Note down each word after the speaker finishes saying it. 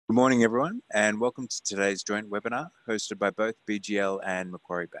Good morning, everyone, and welcome to today's joint webinar hosted by both BGL and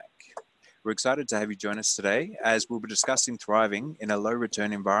Macquarie Bank. We're excited to have you join us today as we'll be discussing thriving in a low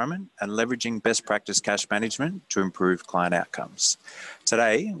return environment and leveraging best practice cash management to improve client outcomes.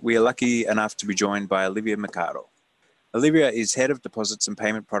 Today, we are lucky enough to be joined by Olivia Macquarie. Olivia is Head of Deposits and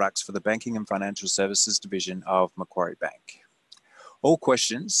Payment Products for the Banking and Financial Services Division of Macquarie Bank. All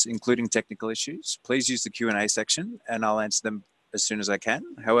questions, including technical issues, please use the Q&A section and I'll answer them as soon as I can.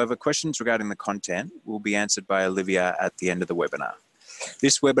 However, questions regarding the content will be answered by Olivia at the end of the webinar.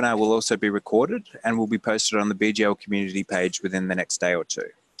 This webinar will also be recorded and will be posted on the BGL community page within the next day or two.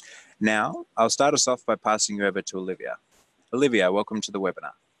 Now, I'll start us off by passing you over to Olivia. Olivia, welcome to the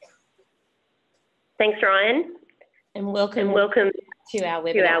webinar. Thanks, Ryan. And welcome to our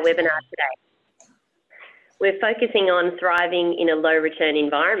webinar today. We're focusing on thriving in a low return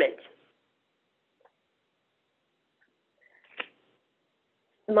environment.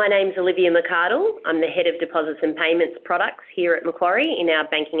 My name's Olivia Macquarie. I'm the Head of Deposits and Payments Products here at Macquarie in our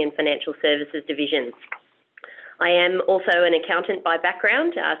Banking and Financial Services Division. I am also an accountant by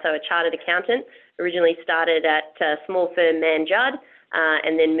background, so a chartered accountant. Originally started at a small firm, Man Judd,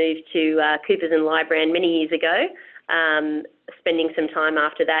 and then moved to Coopers and Lybrand many years ago, spending some time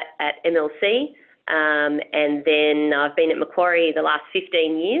after that at MLC. And then I've been at Macquarie the last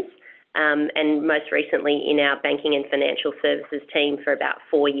 15 years. And most recently in our Banking and Financial Services team for about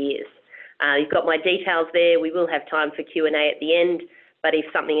 4 years. You've got my details there. We will have time for Q&A at the end, but if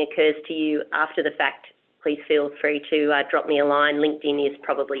something occurs to you after the fact, please feel free to drop me a line. LinkedIn is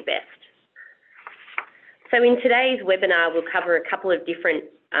probably best. So in today's webinar, we'll cover a couple of different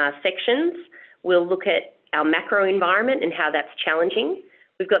sections. We'll look at our macro environment and how that's challenging.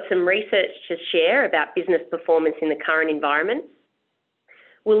 We've got some research to share about business performance in the current environment.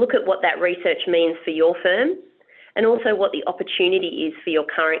 We'll look at what that research means for your firm and also what the opportunity is for your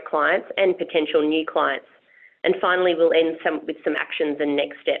current clients and potential new clients. And finally, we'll end with some actions and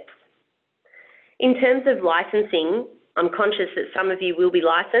next steps. In terms of licensing, I'm conscious that some of you will be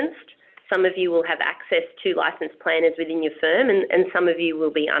licensed, some of you will have access to licensed planners within your firm, and some of you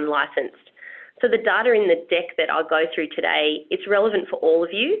will be unlicensed. So the data in the deck that I'll go through today, it's relevant for all of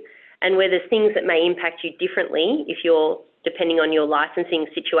you, and where there's things that may impact you differently if you're depending on your licensing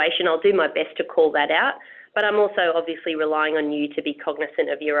situation, I'll do my best to call that out, but I'm also obviously relying on you to be cognizant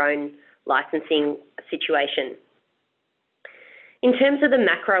of your own licensing situation. In terms of the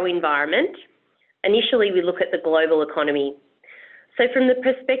macro environment, initially we look at the global economy. So from the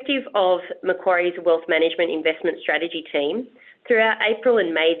perspective of Macquarie's Wealth Management Investment Strategy team, throughout April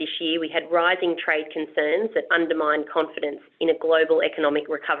and May this year, we had rising trade concerns that undermined confidence in a global economic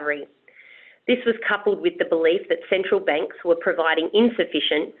recovery. This was coupled with the belief that central banks were providing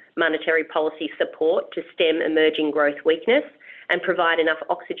insufficient monetary policy support to stem emerging growth weakness and provide enough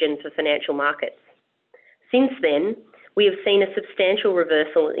oxygen for financial markets. Since then, we have seen a substantial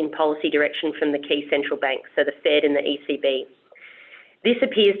reversal in policy direction from the key central banks, so the Fed and the ECB. This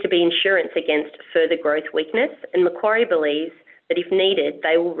appears to be insurance against further growth weakness, and Macquarie believes that if needed,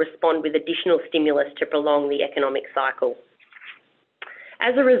 they will respond with additional stimulus to prolong the economic cycle.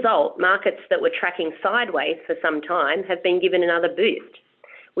 As a result, markets that were tracking sideways for some time have been given another boost,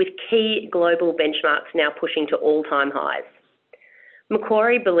 with key global benchmarks now pushing to all-time highs.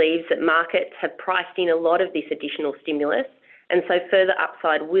 Macquarie believes that markets have priced in a lot of this additional stimulus, and so further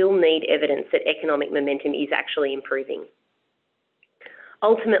upside will need evidence that economic momentum is actually improving.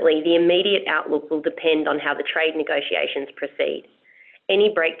 Ultimately, the immediate outlook will depend on how the trade negotiations proceed.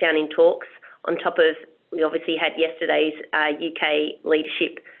 Any breakdown in talks, on top of we obviously had yesterday's UK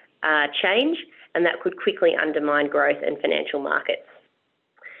leadership change, and that could quickly undermine growth and financial markets.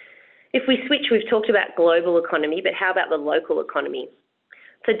 If we switch, we've talked about global economy, but how about the local economy?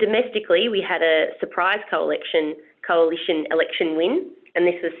 So domestically, we had a surprise coalition election win, and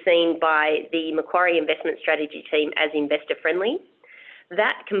this was seen by the Macquarie Investment Strategy team as investor friendly.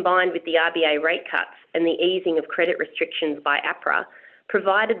 That, combined with the RBA rate cuts and the easing of credit restrictions by APRA,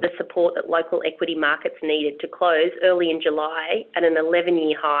 provided the support that local equity markets needed to close early in July at an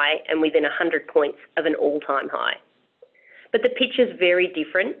 11-year high and within 100 points of an all-time high. But the picture's very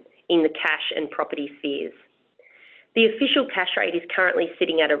different in the cash and property spheres. The official cash rate is currently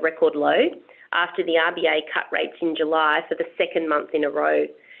sitting at a record low after the RBA cut rates in July for the second month in a row,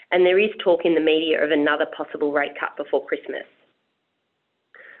 and there is talk in the media of another possible rate cut before Christmas.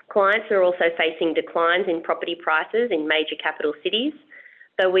 Clients are also facing declines in property prices in major capital cities,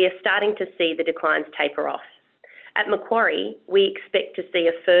 though we are starting to see the declines taper off. At Macquarie, we expect to see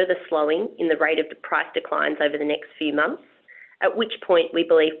a further slowing in the rate of the price declines over the next few months, at which point we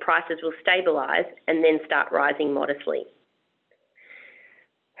believe prices will stabilise and then start rising modestly.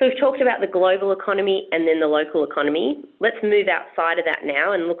 So we've talked about the global economy and then the local economy. Let's move outside of that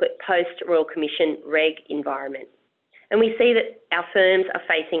now and look at post-Royal Commission reg environment. And we see that our firms are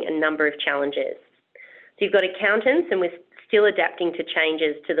facing a number of challenges. So you've got accountants, and we're still adapting to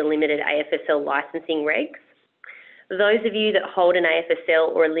changes to the limited AFSL licensing regs. Those of you that hold an AFSL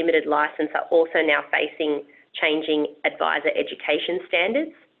or a limited licence are also now facing changing advisor education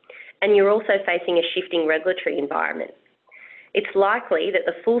standards, and you're also facing a shifting regulatory environment. It's likely that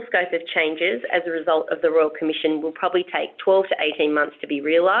the full scope of changes as a result of the Royal Commission will probably take 12 to 18 months to be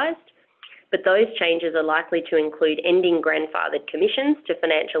realised, but those changes are likely to include ending grandfathered commissions to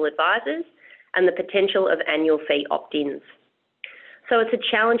financial advisors and the potential of annual fee opt-ins. So it's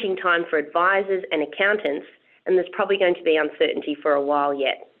a challenging time for advisors and accountants, and there's probably going to be uncertainty for a while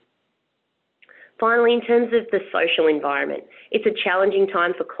yet. Finally, in terms of the social environment, it's a challenging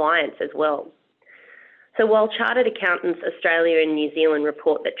time for clients as well. So while Chartered Accountants Australia and New Zealand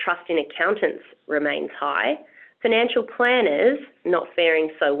report that trust in accountants remains high, financial planners not faring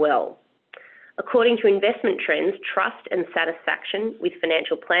so well. According to Investment Trends, trust and satisfaction with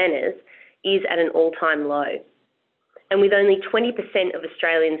financial planners is at an all-time low. And with only 20% of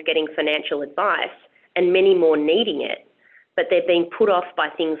Australians getting financial advice and many more needing it, but they're being put off by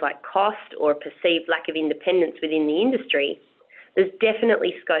things like cost or a perceived lack of independence within the industry, there's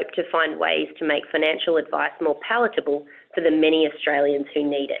definitely scope to find ways to make financial advice more palatable for the many Australians who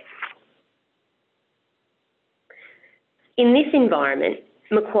need it. In this environment,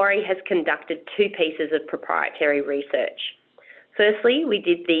 Macquarie has conducted two pieces of proprietary research. Firstly, we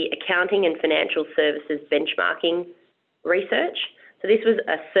did the accounting and financial services benchmarking research. So this was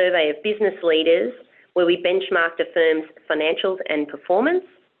a survey of business leaders where we benchmarked a firm's financials and performance,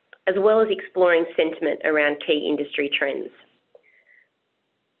 as well as exploring sentiment around key industry trends.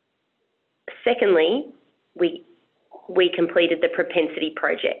 Secondly, we completed the propensity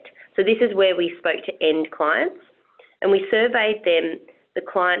project. So this is where we spoke to end clients and we surveyed them, the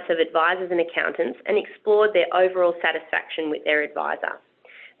clients of advisors and accountants, and explored their overall satisfaction with their advisor,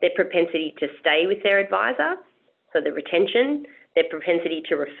 their propensity to stay with their advisor, so the retention, their propensity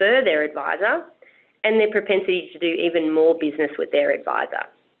to refer their advisor, and their propensity to do even more business with their advisor.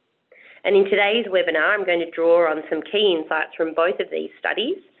 And in today's webinar, I'm going to draw on some key insights from both of these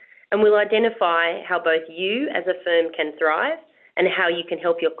studies, and we'll identify how both you as a firm can thrive and how you can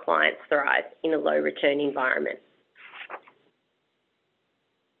help your clients thrive in a low return environment.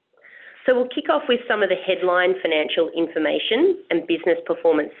 So we'll kick off with some of the headline financial information and business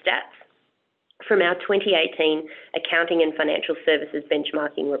performance stats from our 2018 Accounting and Financial Services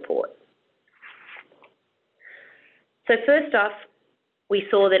Benchmarking Report. So first off, we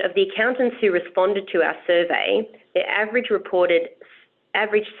saw that of the accountants who responded to our survey, their average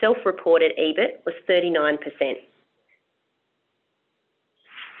self-reported EBIT was 39%.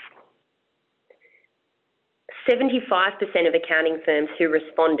 75% of accounting firms who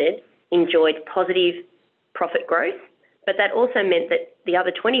responded enjoyed positive profit growth, but that also meant that the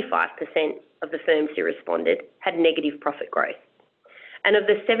other 25% of the firms who responded had negative profit growth. And of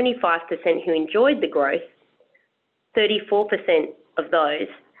the 75% who enjoyed the growth, 34% of those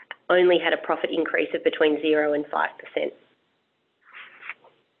only had a profit increase of between 0 and 5%.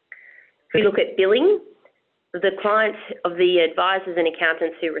 If we look at billing, the clients of the advisors and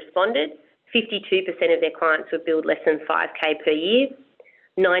accountants who responded, 52% of their clients were billed less than 5K per year,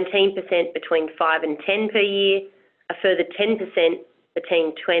 19% between 5 and 10 per year, a further 10%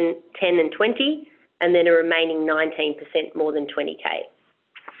 between 10 and 20, and then a remaining 19% more than 20K.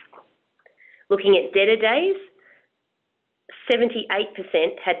 Looking at debtor days,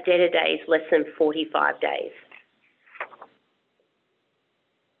 78% had debtor days less than 45 days.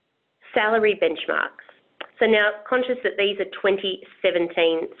 Salary benchmarks. So now, conscious that these are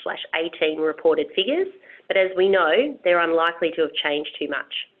 2017/18 reported figures, but as we know, they're unlikely to have changed too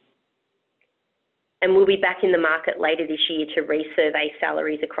much. And we'll be back in the market later this year to resurvey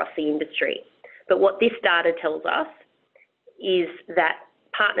salaries across the industry. But what this data tells us is that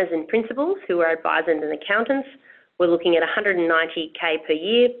partners and principals who are advisors and accountants were looking at 190K per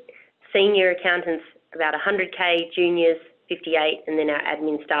year, senior accountants about 100K, juniors 58, and then our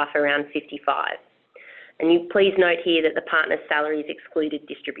admin staff around 55. And you please note here that the partners' salaries excluded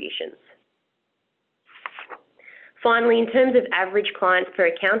distributions. Finally, in terms of average clients per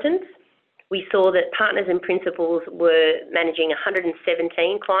accountants, we saw that partners and principals were managing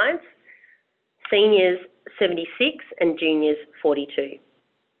 117 clients, seniors 76, and juniors 42.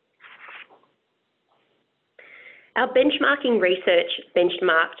 Our benchmarking research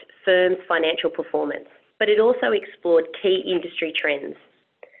benchmarked firms' financial performance, but it also explored key industry trends.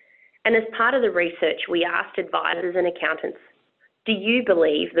 And as part of the research, we asked advisors and accountants Do you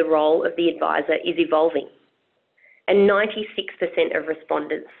believe the role of the advisor is evolving? And 96% of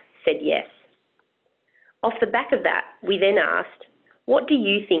respondents said yes. Off the back of that, we then asked, what do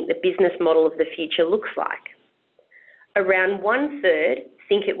you think the business model of the future looks like? Around 1/3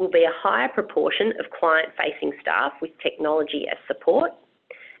 think it will be a higher proportion of client-facing staff with technology as support.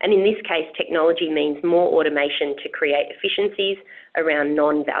 And in this case, technology means more automation to create efficiencies around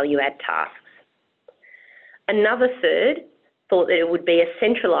non-value-add tasks. Another third thought that it would be a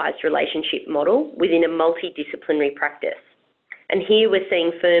centralised relationship model within a multidisciplinary practice. And here we're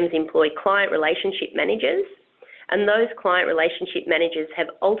seeing firms employ client relationship managers, and those client relationship managers have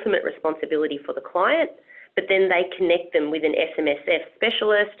ultimate responsibility for the client, but then they connect them with an SMSF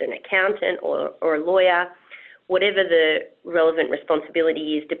specialist, an accountant or a lawyer, whatever the relevant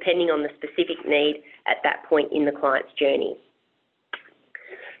responsibility is, depending on the specific need at that point in the client's journey.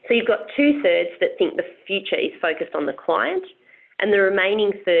 So you've got 2/3 that think the future is focused on the client, and the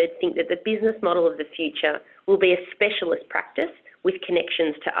remaining third think that the business model of the future will be a specialist practice with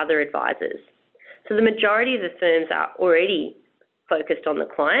connections to other advisors. So the majority of the firms are already focused on the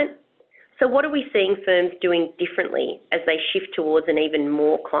client. So what are we seeing firms doing differently as they shift towards an even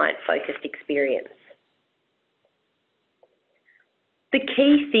more client-focused experience? The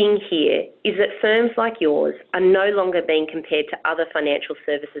key thing here is that firms like yours are no longer being compared to other financial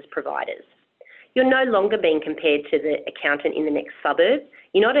services providers. You're no longer being compared to the accountant in the next suburb.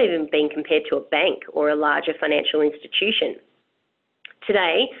 You're not even being compared to a bank or a larger financial institution.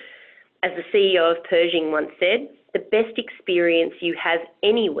 Today, as the CEO of Pershing once said, the best experience you have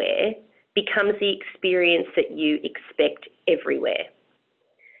anywhere becomes the experience that you expect everywhere.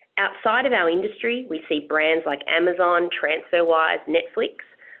 Outside of our industry, we see brands like Amazon, TransferWise, Netflix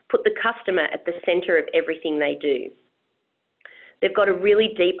put the customer at the centre of everything they do. They've got a really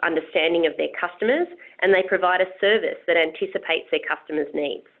deep understanding of their customers, and they provide a service that anticipates their customers'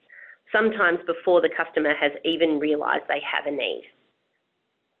 needs, sometimes before the customer has even realised they have a need.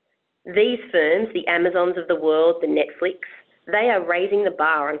 These firms, the Amazons of the world, the Netflix, they are raising the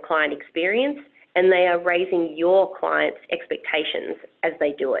bar on client experience, and they are raising your clients' expectations as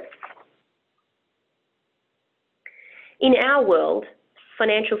they do it. In our world,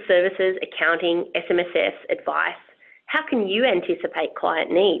 financial services, accounting, SMSS, advice, how can you anticipate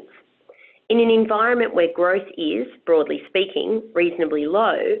client needs? In an environment where growth is, broadly speaking, reasonably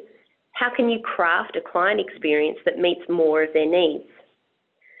low, how can you craft a client experience that meets more of their needs?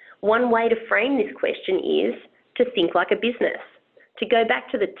 One way to frame this question is to think like a business, to go back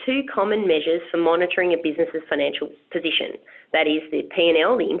to the two common measures for monitoring a business's financial position, that is the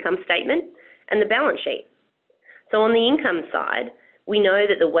P&L, the income statement, and the balance sheet. So on the income side, we know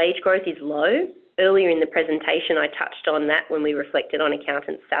that the wage growth is low. Earlier in the presentation, I touched on that when we reflected on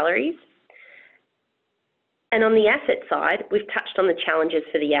accountants' salaries. And on the asset side, we've touched on the challenges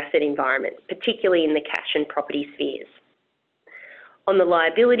for the asset environment, particularly in the cash and property spheres. On the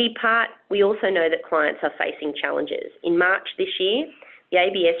liability part, we also know that clients are facing challenges. In March this year, the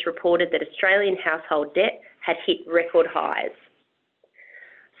ABS reported that Australian household debt had hit record highs.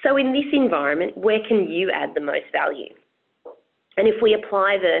 So in this environment, where can you add the most value? And if we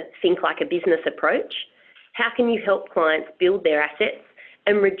apply the think like a business approach, how can you help clients build their assets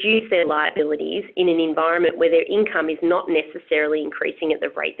and reduce their liabilities in an environment where their income is not necessarily increasing at the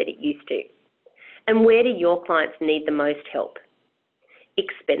rate that it used to? And where do your clients need the most help?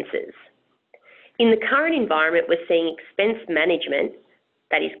 Expenses. In the current environment, we're seeing expense management,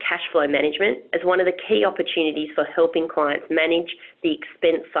 that is cash flow management, as one of the key opportunities for helping clients manage the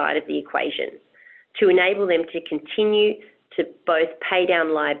expense side of the equation to enable them to continue to both pay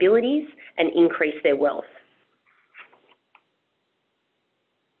down liabilities and increase their wealth.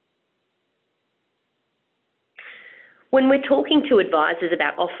 When we're talking to advisors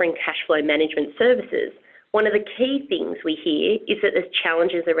about offering cash flow management services, one of the key things we hear is that there's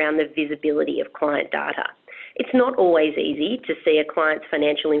challenges around the visibility of client data. It's not always easy to see a client's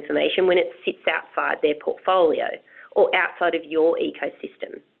financial information when it sits outside their portfolio or outside of your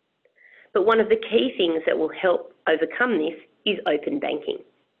ecosystem. But one of the key things that will help overcome this is open banking.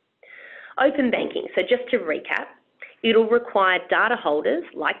 Open banking, so just to recap, it'll require data holders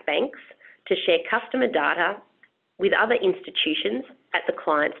like banks to share customer data with other institutions at the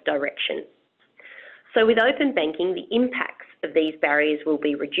client's direction. So with open banking, the impacts of these barriers will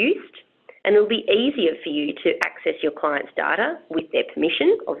be reduced, and it'll be easier for you to access your client's data with their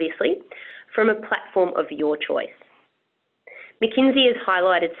permission, obviously, from a platform of your choice. McKinsey has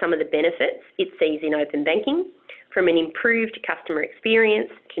highlighted some of the benefits it sees in open banking, from an improved customer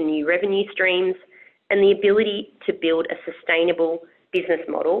experience to new revenue streams, and the ability to build a sustainable business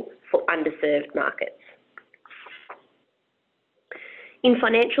model for underserved markets. In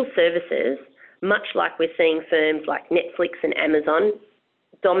financial services, much like we're seeing firms like Netflix and Amazon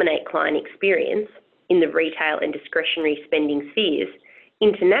dominate client experience in the retail and discretionary spending spheres,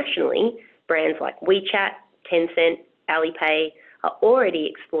 internationally, brands like WeChat, Tencent, Alipay are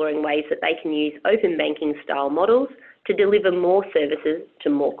already exploring ways that they can use open banking style models to deliver more services to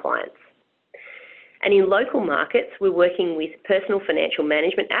more clients. And in local markets, we're working with personal financial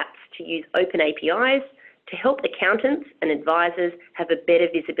management apps to use open APIs to help accountants and advisors have a better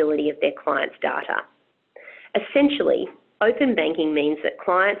visibility of their clients' data. Essentially, open banking means that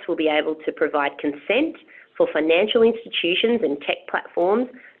clients will be able to provide consent for financial institutions and tech platforms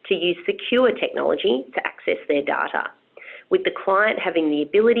to use secure technology to access their data, with the client having the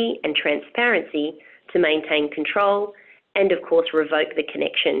ability and transparency to maintain control and, of course, revoke the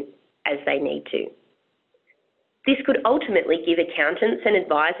connection as they need to. This could ultimately give accountants and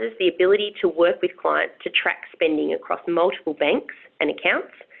advisors the ability to work with clients to track spending across multiple banks and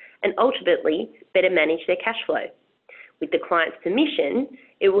accounts and ultimately better manage their cash flow. With the client's permission,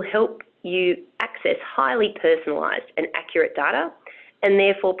 it will help you access highly personalised and accurate data and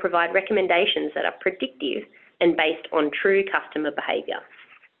therefore provide recommendations that are predictive and based on true customer behaviour.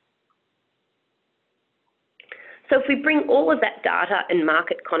 So if we bring all of that data and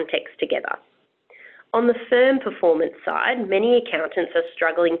market context together, on the firm performance side, many accountants are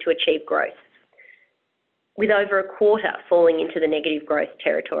struggling to achieve growth, with over a quarter falling into the negative growth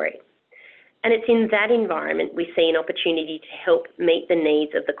territory. And it's in that environment we see an opportunity to help meet the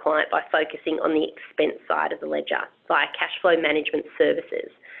needs of the client by focusing on the expense side of the ledger via cash flow management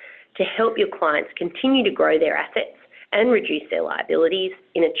services to help your clients continue to grow their assets and reduce their liabilities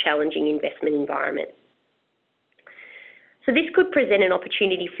in a challenging investment environment. So this could present an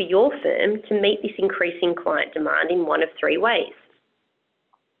opportunity for your firm to meet this increasing client demand in one of three ways.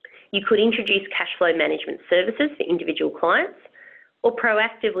 You could introduce cash flow management services for individual clients or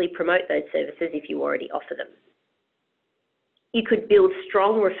proactively promote those services if you already offer them. You could build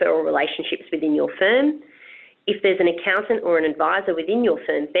strong referral relationships within your firm if there's an accountant or an advisor within your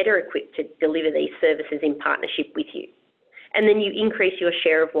firm better equipped to deliver these services in partnership with you. And then you increase your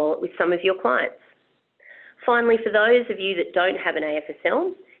share of wallet with some of your clients. Finally, for those of you that don't have an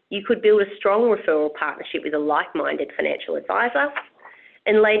AFSL, you could build a strong referral partnership with a like-minded financial advisor.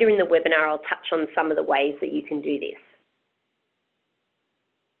 And later in the webinar, I'll touch on some of the ways that you can do this.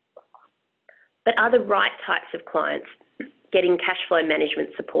 But are the right types of clients getting cash flow management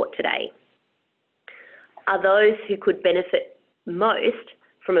support today? Are those who could benefit most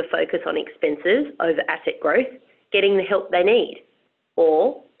from a focus on expenses over asset growth getting the help they need?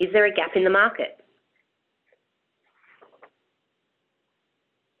 Or is there a gap in the market?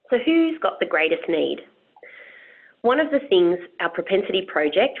 So who's got the greatest need? One of the things our propensity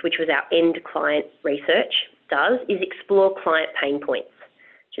project, which was our end client research, does is explore client pain points,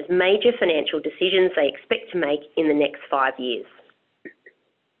 which is major financial decisions they expect to make in the next 5 years.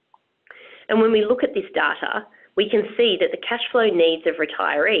 And when we look at this data, we can see that the cash flow needs of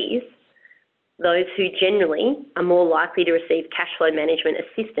retirees, those who generally are more likely to receive cash flow management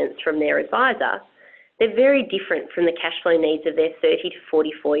assistance from their advisor, they're very different from the cash flow needs of their 30 to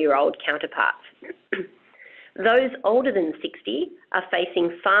 44-year-old counterparts. Those older than 60 are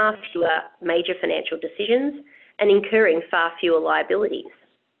facing far fewer major financial decisions and incurring far fewer liabilities.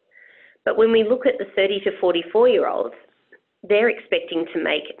 But when we look at the 30 to 44-year-olds, they're expecting to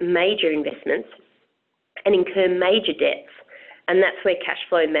make major investments and incur major debts, and that's where cash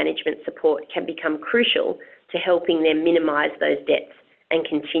flow management support can become crucial to helping them minimise those debts and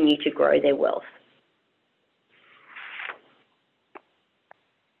continue to grow their wealth.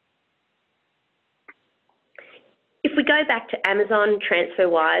 If we go back to Amazon,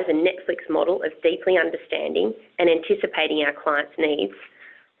 TransferWise and Netflix model of deeply understanding and anticipating our clients' needs,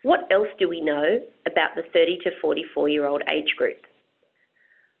 what else do we know about the 30 to 44-year-old age group?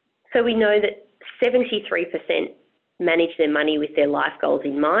 So we know that 73% manage their money with their life goals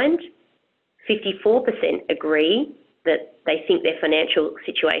in mind, 54% agree that they think their financial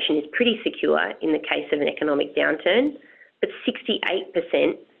situation is pretty secure in the case of an economic downturn, but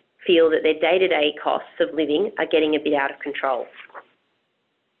 68% feel that their day-to-day costs of living are getting a bit out of control.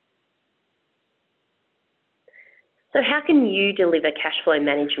 So how can you deliver cash flow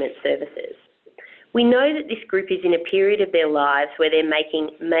management services? We know that this group is in a period of their lives where they're making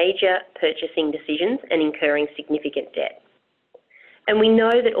major purchasing decisions and incurring significant debt. And we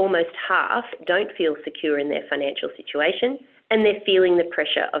know that almost half don't feel secure in their financial situation and they're feeling the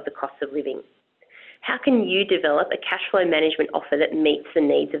pressure of the cost of living. How can you develop a cash flow management offer that meets the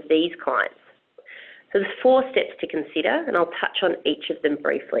needs of these clients? So there's 4 steps to consider, and I'll touch on each of them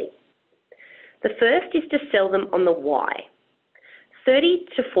briefly. The first is to sell them on the why. 30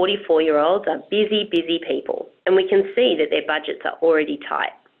 to 44-year-olds are busy people, and we can see that their budgets are already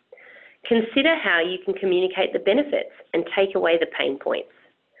tight. Consider how you can communicate the benefits and take away the pain points.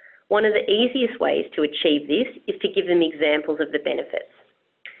 One of the easiest ways to achieve this is to give them examples of the benefits,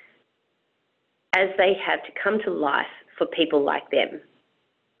 as they have to come to life for people like them.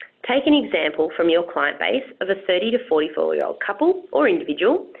 Take an example from your client base of a 30 to 44-year-old couple or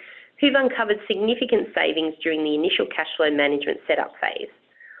individual who've uncovered significant savings during the initial cash flow management setup phase,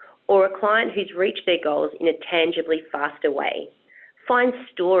 or a client who's reached their goals in a tangibly faster way. Find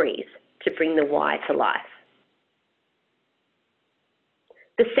stories to bring the why to life.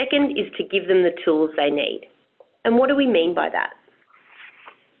 The second is to give them the tools they need. And what do we mean by that?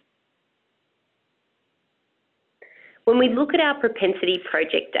 When we look at our propensity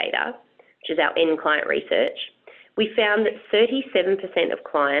project data, which is our end client research, we found that 37% of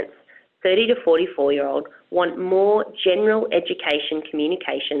clients 30 to 44-year-old want more general education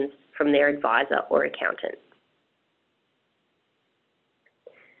communications from their advisor or accountant.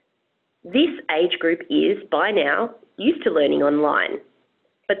 This age group is, by now, used to learning online,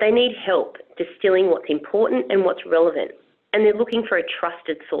 but they need help distilling what's important and what's relevant, and they're looking for a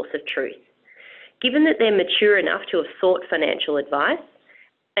trusted source of truth. Given that they're mature enough to have sought financial advice,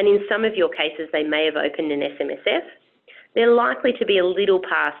 and in some of your cases they may have opened an SMSF, they're likely to be a little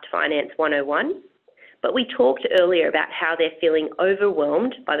past Finance 101, but we talked earlier about how they're feeling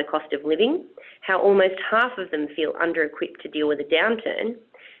overwhelmed by the cost of living, how almost half of them feel under-equipped to deal with a downturn.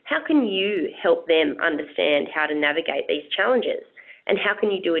 How can you help them understand how to navigate these challenges? And how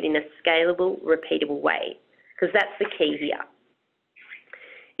can you do it in a scalable, repeatable way? Because that's the key here.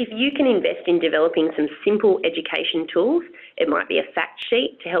 If you can invest in developing some simple education tools, it might be a fact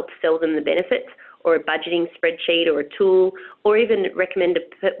sheet to help sell them the benefits, or a budgeting spreadsheet or a tool, or even recommend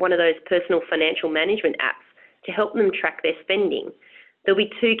one of those personal financial management apps to help them track their spending. There'll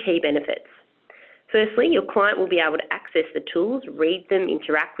be two key benefits. Firstly, your client will be able to access the tools, read them,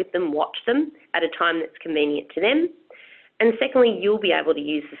 interact with them, watch them at a time that's convenient to them. And secondly, you'll be able to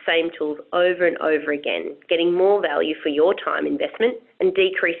use the same tools over and over again, getting more value for your time investment and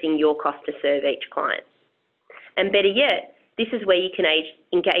decreasing your cost to serve each client. And better yet, this is where you can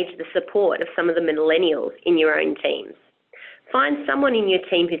engage the support of some of the millennials in your own teams. Find someone in your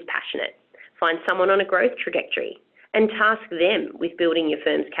team who's passionate. Find someone on a growth trajectory and task them with building your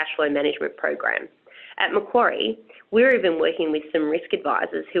firm's cash flow management program. At Macquarie, we're even working with some risk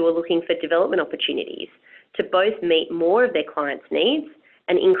advisors who are looking for development opportunities to both meet more of their clients' needs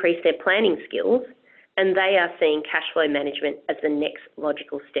and increase their planning skills, and they are seeing cash flow management as the next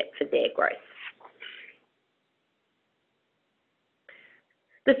logical step for their growth.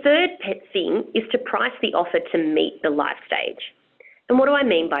 The third thing is to price the offer to meet the life stage. And what do I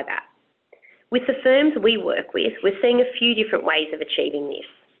mean by that? With the firms we work with, we're seeing a few different ways of achieving this.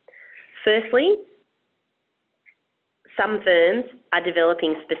 Firstly, some firms are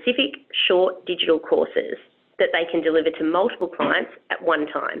developing specific short digital courses that they can deliver to multiple clients at one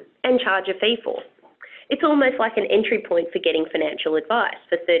time and charge a fee for. It's almost like an entry point for getting financial advice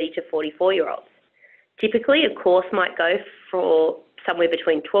for 30 to 44-year-olds. Typically, a course might go for somewhere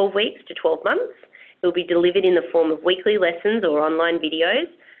between 12 weeks to 12 months. It will be delivered in the form of weekly lessons or online videos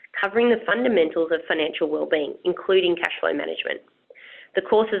covering the fundamentals of financial wellbeing, including cash flow management. The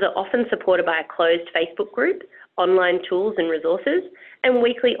courses are often supported by a closed Facebook group, online tools and resources, and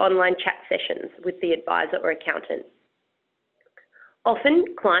weekly online chat sessions with the advisor or accountant.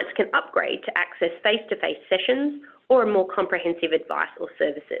 Often, clients can upgrade to access face-to-face sessions or a more comprehensive advice or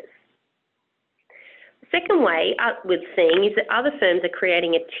services. The second way we're seeing is that other firms are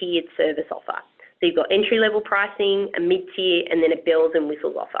creating a tiered service offer. So you've got entry-level pricing, a mid-tier, and then a bells and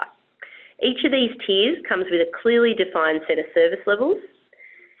whistles offer. Each of these tiers comes with a clearly defined set of service levels,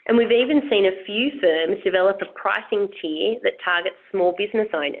 and we've even seen a few firms develop a pricing tier that targets small business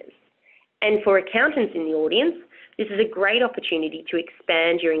owners. And for accountants in the audience, this is a great opportunity to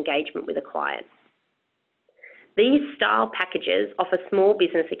expand your engagement with a client. These style packages offer small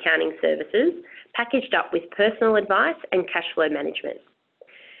business accounting services packaged up with personal advice and cash flow management.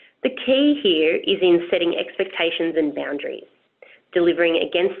 The key here is in setting expectations and boundaries, delivering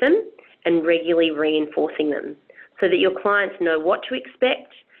against them and regularly reinforcing them so that your clients know what to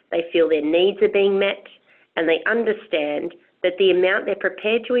expect, they feel their needs are being met, and they understand that the amount they're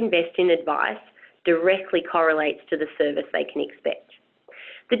prepared to invest in advice directly correlates to the service they can expect.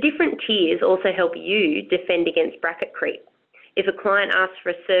 The different tiers also help you defend against bracket creep. If a client asks for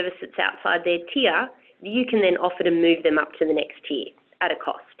a service that's outside their tier, you can then offer to move them up to the next tier at a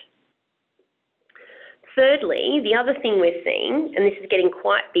cost. Thirdly, the other thing we're seeing, and this is getting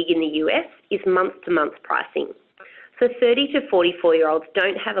quite big in the US, is month-to-month pricing. So 30 to 44-year-olds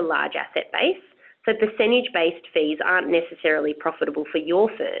don't have a large asset base, so percentage-based fees aren't necessarily profitable for your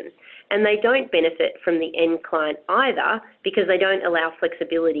firm, and they don't benefit from the end client either because they don't allow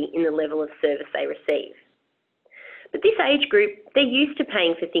flexibility in the level of service they receive. But this age group, they're used to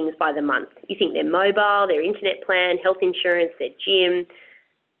paying for things by the month. You think their mobile, their internet plan, health insurance, their gym.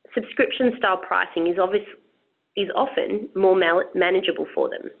 Subscription-style pricing is often more manageable for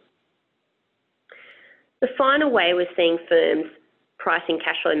them. The final way we're seeing firms pricing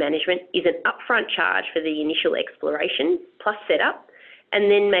cash flow management is an upfront charge for the initial exploration plus setup, and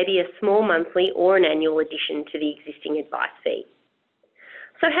then maybe a small monthly or an annual addition to the existing advice fee.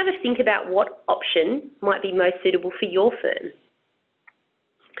 So have a think about what option might be most suitable for your firm.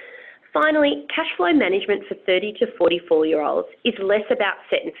 Finally, cash flow management for 30 to 44-year-olds is less about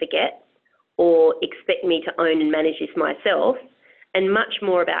set and forget or expect me to own and manage this myself, and much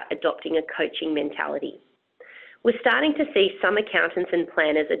more about adopting a coaching mentality. We're starting to see some accountants and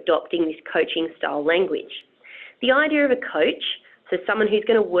planners adopting this coaching style language. The idea of a coach, so someone who's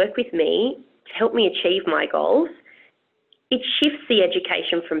going to work with me to help me achieve my goals, it shifts the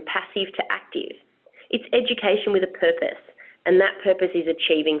education from passive to active. It's education with a purpose, and that purpose is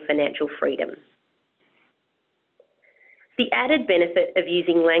achieving financial freedom. The added benefit of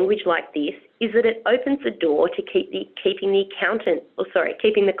using language like this is that it opens the door to keeping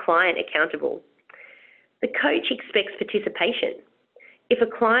the client accountable. The coach expects participation. If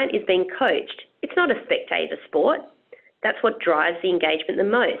a client is being coached, it's not a spectator sport. That's what drives the engagement the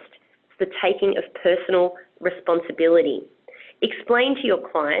most. It's the taking of personal responsibility. Explain to your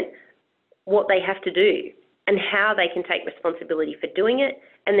client what they have to do and how they can take responsibility for doing it,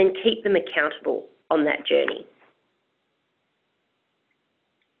 and then keep them accountable on that journey.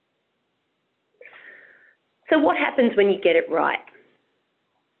 So what happens when you get it right?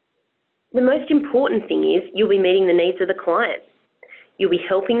 The most important thing is you'll be meeting the needs of the client. You'll be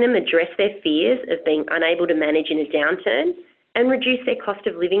helping them address their fears of being unable to manage in a downturn and reduce their cost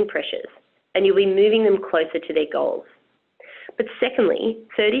of living pressures, and you'll be moving them closer to their goals. But secondly,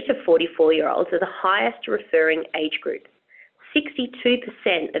 30 to 44-year-olds are the highest referring age group.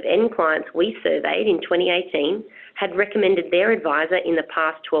 62% of end clients we surveyed in 2018 had recommended their advisor in the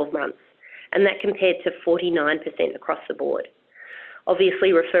past 12 months, and that compared to 49% across the board. Obviously,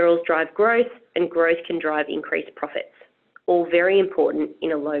 referrals drive growth, and growth can drive increased profits, all very important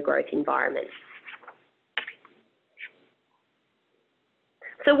in a low-growth environment.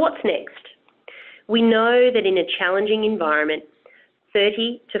 So what's next? We know that in a challenging environment,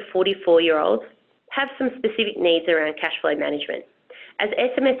 30 to 44-year-olds have some specific needs around cash flow management. As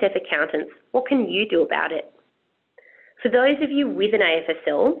SMSF accountants, what can you do about it? For those of you with an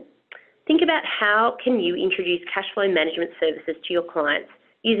AFSL, think about how can you introduce cash flow management services to your clients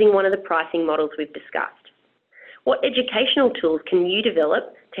using one of the pricing models we've discussed. What educational tools can you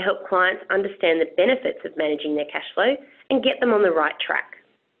develop to help clients understand the benefits of managing their cash flow and get them on the right track?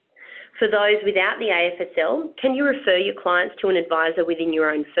 For those without the AFSL, can you refer your clients to an advisor within your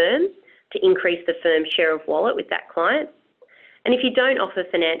own firm to increase the firm's share of wallet with that client? And if you don't offer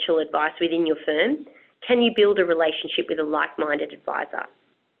financial advice within your firm, can you build a relationship with a like-minded advisor?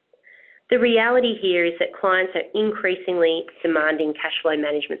 The reality here is that clients are increasingly demanding cash flow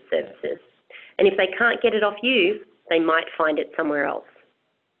management services. And if they can't get it off you, they might find it somewhere else.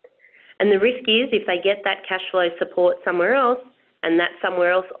 And the risk is if they get that cash flow support somewhere else, and that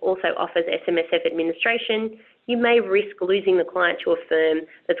somewhere else also offers SMSF administration, you may risk losing the client to a firm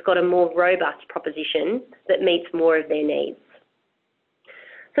that's got a more robust proposition that meets more of their needs.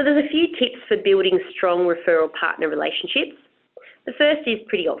 So there's a few tips for building strong referral partner relationships. The first is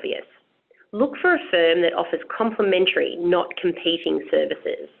pretty obvious. Look for a firm that offers complementary, not competing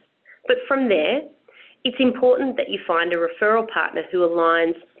services. But from there, it's important that you find a referral partner who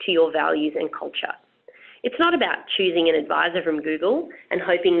aligns to your values and culture. It's not about choosing an advisor from Google and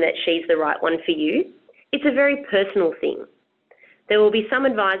hoping that she's the right one for you. It's a very personal thing. There will be some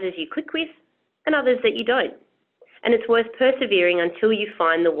advisors you click with and others that you don't. And it's worth persevering until you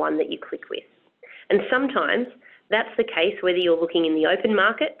find the one that you click with. And sometimes that's the case whether you're looking in the open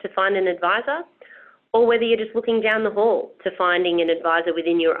market to find an advisor or whether you're just looking down the hall to finding an advisor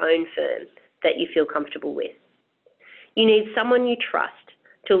within your own firm that you feel comfortable with. You need someone you trust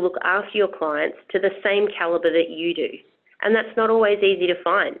to look after your clients to the same calibre that you do, and that's not always easy to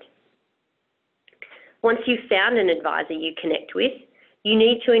find. Once you've found an advisor you connect with, you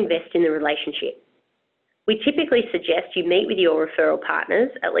need to invest in the relationship. We typically suggest you meet with your referral partners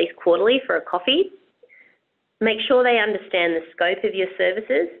at least quarterly for a coffee. Make sure they understand the scope of your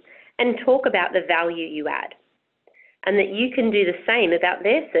services and talk about the value you add, and that you can do the same about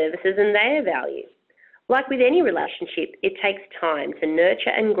their services and their value. Like with any relationship, it takes time to nurture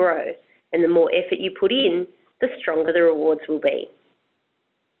and grow, and the more effort you put in, the stronger the rewards will be.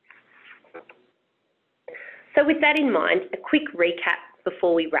 So with that in mind, a quick recap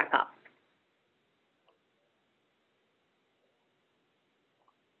before we wrap up.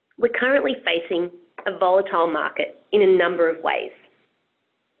 We're currently facing a volatile market in a number of ways.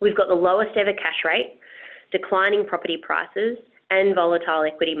 We've got the lowest ever cash rate, declining property prices, and volatile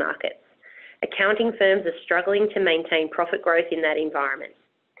equity markets. Accounting firms are struggling to maintain profit growth in that environment.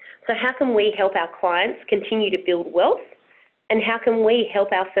 So how can we help our clients continue to build wealth, and how can we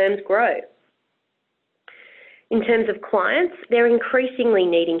help our firms grow? In terms of clients, they're increasingly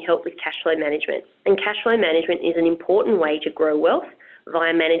needing help with cash flow management, and cash flow management is an important way to grow wealth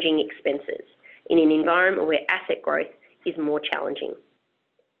via managing expenses in an environment where asset growth is more challenging.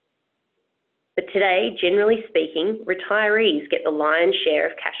 But today, generally speaking, retirees get the lion's share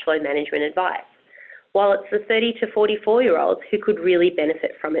of cash flow management advice, while it's the 30 to 44-year-olds who could really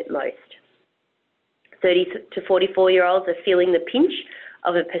benefit from it most. 30 to 44-year-olds are feeling the pinch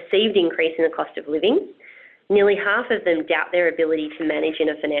of a perceived increase in the cost of living. Nearly half of them doubt their ability to manage in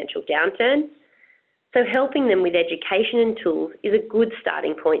a financial downturn. So helping them with education and tools is a good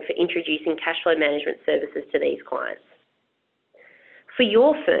starting point for introducing cash flow management services to these clients. For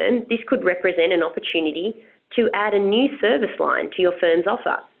your firm, this could represent an opportunity to add a new service line to your firm's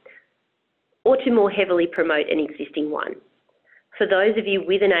offer, or to more heavily promote an existing one. For those of you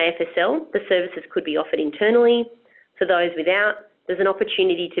with an AFSL, the services could be offered internally. For those without, there's an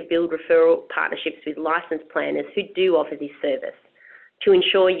opportunity to build referral partnerships with licensed planners who do offer this service to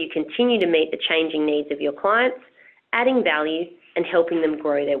ensure you continue to meet the changing needs of your clients, adding value and helping them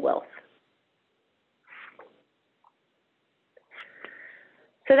grow their wealth.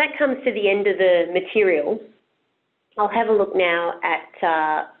 So that comes to the end of the material. I'll have a look now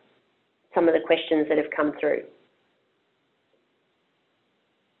at some of the questions that have come through.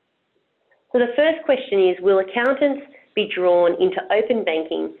 So the first question is, will accountants be drawn into open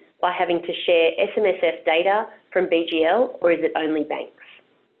banking by having to share SMSF data from BGL, or is it only banks?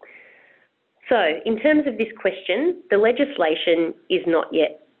 So in terms of this question, the legislation is not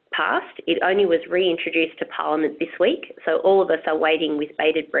yet passed. It only was reintroduced to Parliament this week, so all of us are waiting with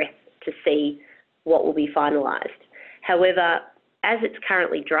bated breath to see what will be finalised. However, as it's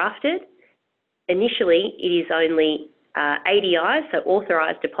currently drafted, initially it is only ADIs, so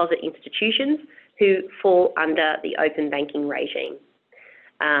authorised deposit institutions, who fall under the open banking regime.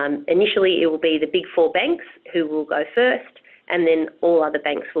 Initially, it will be the big four banks who will go first, and then all other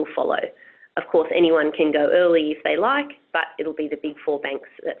banks will follow. Of course, anyone can go early if they like, but it'll be the big four banks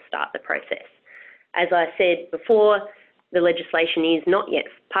that start the process. As I said before, the legislation is not yet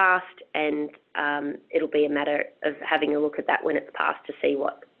passed, and it'll be a matter of having a look at that when it's passed to see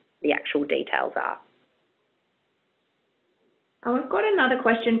what the actual details are. We've got another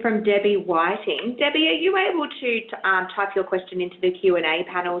question from Debbie Whiting. Debbie, are you able to type your question into the Q&A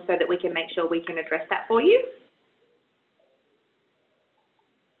panel so that we can make sure we can address that for you?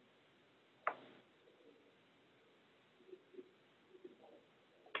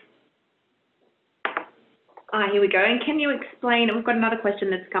 Here we go. And can you explain, we've got another question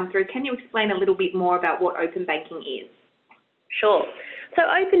that's come through, can you explain a little bit more about what open banking is? Sure. So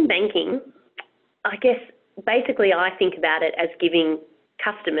open banking, I guess, basically I think about it as giving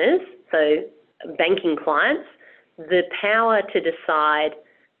customers, so banking clients, the power to decide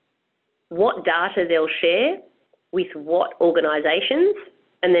what data they'll share with what organisations,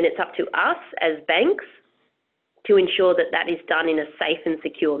 and then it's up to us as banks to ensure that that is done in a safe and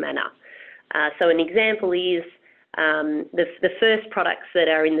secure manner. So an example is the first products that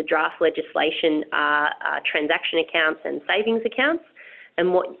are in the draft legislation are transaction accounts and savings accounts.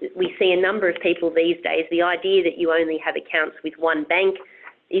 And what we see a number of people these days, the idea that you only have accounts with one bank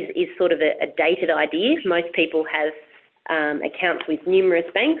is sort of a dated idea. Most people have accounts with numerous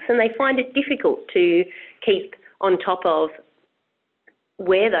banks, and they find it difficult to keep on top of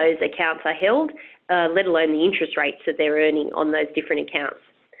where those accounts are held, let alone the interest rates that they're earning on those different accounts.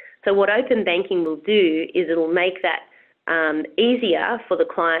 So what open banking will do is it'll make that easier for the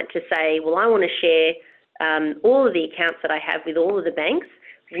client to say, well, I want to share all of the accounts that I have with all of the banks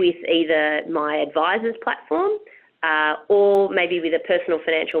with either my advisor's platform or maybe with a personal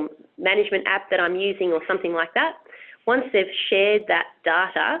financial management app that I'm using or something like that. Once they've shared that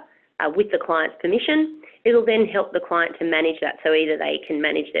data with the client's permission, it'll then help the client to manage that. So either they can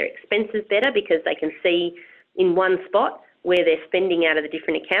manage their expenses better because they can see in one spot where they're spending out of the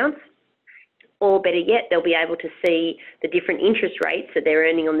different accounts, or better yet, they'll be able to see the different interest rates that they're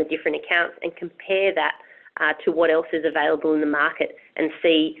earning on the different accounts and compare that to what else is available in the market and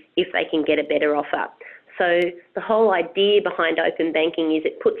see if they can get a better offer. So the whole idea behind open banking is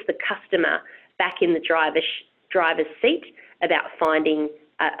it puts the customer back in the driver's seat about finding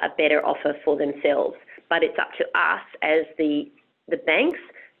a better offer for themselves. But it's up to us as the banks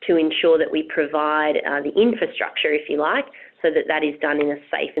to ensure that we provide the infrastructure, if you like, so that that is done in a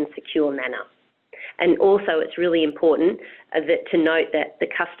safe and secure manner. And also it's really important to note that the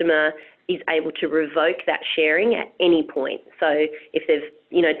customer is able to revoke that sharing at any point. So if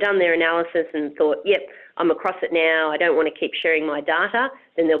they've done their analysis and thought, yep, I'm across it now, I don't want to keep sharing my data,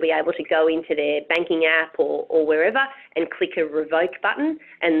 then they'll be able to go into their banking app or wherever and click a revoke button,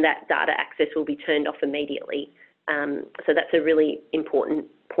 and that data access will be turned off immediately. So that's a really important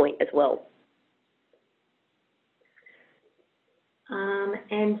point as well.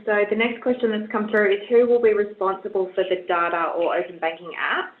 And so the next question that's come through is, who will be responsible for the data or open banking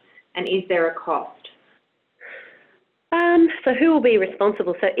app, and is there a cost? So who will be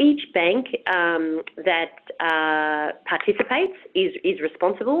responsible? So each bank that participates is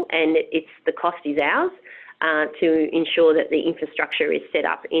responsible, and the cost is ours to ensure that the infrastructure is set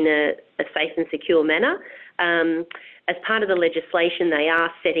up in a safe and secure manner. As part of the legislation, they are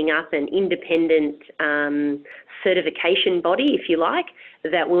setting up an independent certification body, if you like,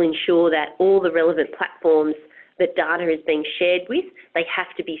 that will ensure that all the relevant platforms that data is being shared with, they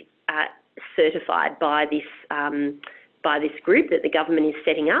have to be certified by this group that the government is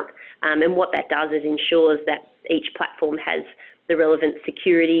setting up. And what that does is ensures that each platform has the relevant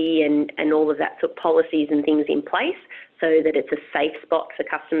security and all of that sort of policies and things in place so that it's a safe spot for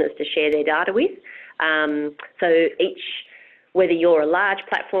customers to share their data with. So whether you're a large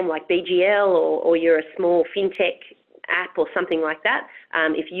platform like BGL or you're a small fintech app or something like that,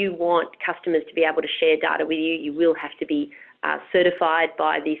 if you want customers to be able to share data with you, you will have to be certified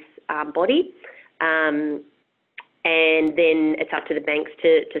by this body. And then it's up to the banks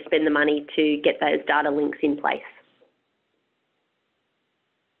to spend the money to get those data links in place.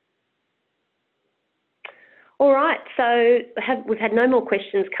 All right, so we've had no more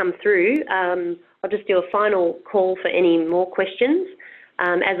questions come through. I'll just do a final call for any more questions.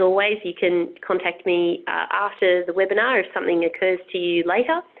 As always, you can contact me after the webinar if something occurs to you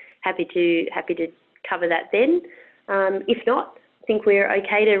later. Happy to cover that then. If not, I think we're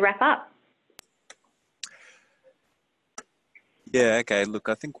okay to wrap up. Yeah, okay. Look,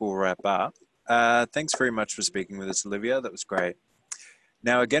 I think we'll wrap up. Thanks very much for speaking with us, Olivia. That was great.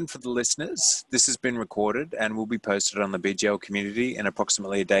 Now, again, for the listeners, this has been recorded and will be posted on the BGL community in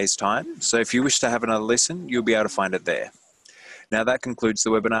approximately a day's time. So if you wish to have another listen, you'll be able to find it there. Now, that concludes the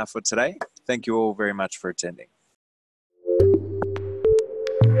webinar for today. Thank you all very much for attending.